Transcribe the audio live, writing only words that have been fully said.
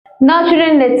Now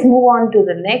children, let's move on to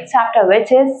the next chapter,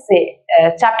 which is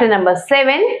chapter number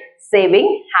 7,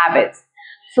 saving habits.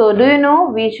 So do you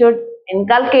know we should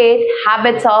inculcate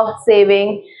habits of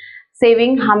saving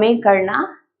हमें करना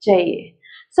चाहिए.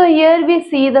 So here we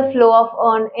see the flow of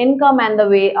earned income and the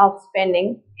way of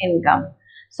spending income.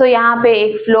 So यहाँ पे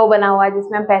एक flow बना हुआ है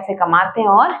जिसमें हम पैसे कमाते हैं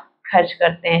और खर्च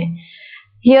करते हैं.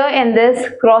 Here in this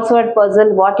crossword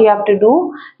puzzle, what you have to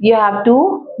do, you have to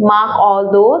mark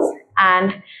all those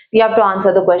and you have to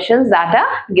answer the questions that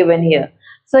are given here.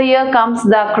 So here comes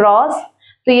the cross.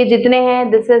 तो ये जितने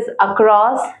हैं, this is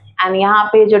across, and यहाँ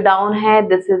पे जो down है,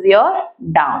 this is your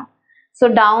down. So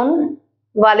down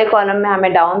वाले column में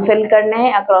हमें down fill करने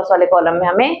हैं, across वाले कॉलम में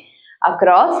हमें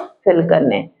across fill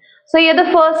करने हैं. So here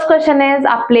the first question is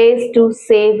a place to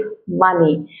save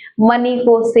money. Money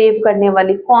को save करने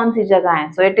वाली कौन सी जगह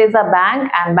है? So it is a bank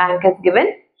and bank is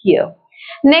given here.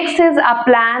 Next is a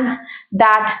plan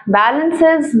that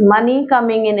balances money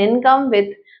coming in income with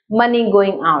money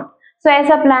going out. So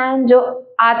ऐसा plan जो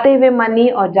आते हुए मनी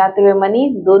और जाते हुए मनी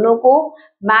दोनों को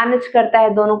मैनेज करता है,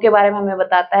 दोनों के बारे में हमें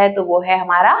बताता है, तो वो है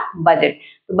हमारा बजट.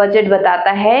 तो बजट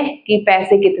बताता है कि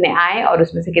पैसे कितने आए और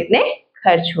उसमें से कितने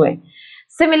खर्च हुए.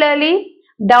 Similarly,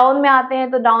 डाउन में आते हैं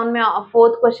तो डाउन में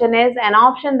fourth question is an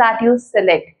option that you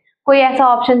select. कोई ऐसा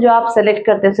ऑप्शन जो आप सिलेक्ट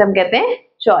करते हैं उसे हम कहते हैं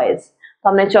चॉइस. तो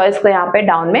हमने चॉइस को यहाँ पे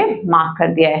डाउन में मार्क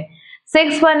कर दिया है.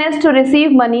 6 one is to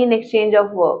receive money in exchange of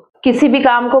work. किसी भी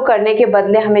काम को करने के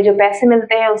बदले हमें जो पैसे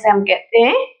मिलते हैं उसे हम कहते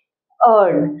हैं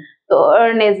अर्न. तो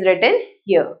earn is written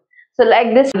here. So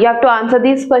like this, you have to answer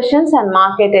these questions and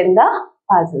mark it in the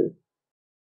puzzle.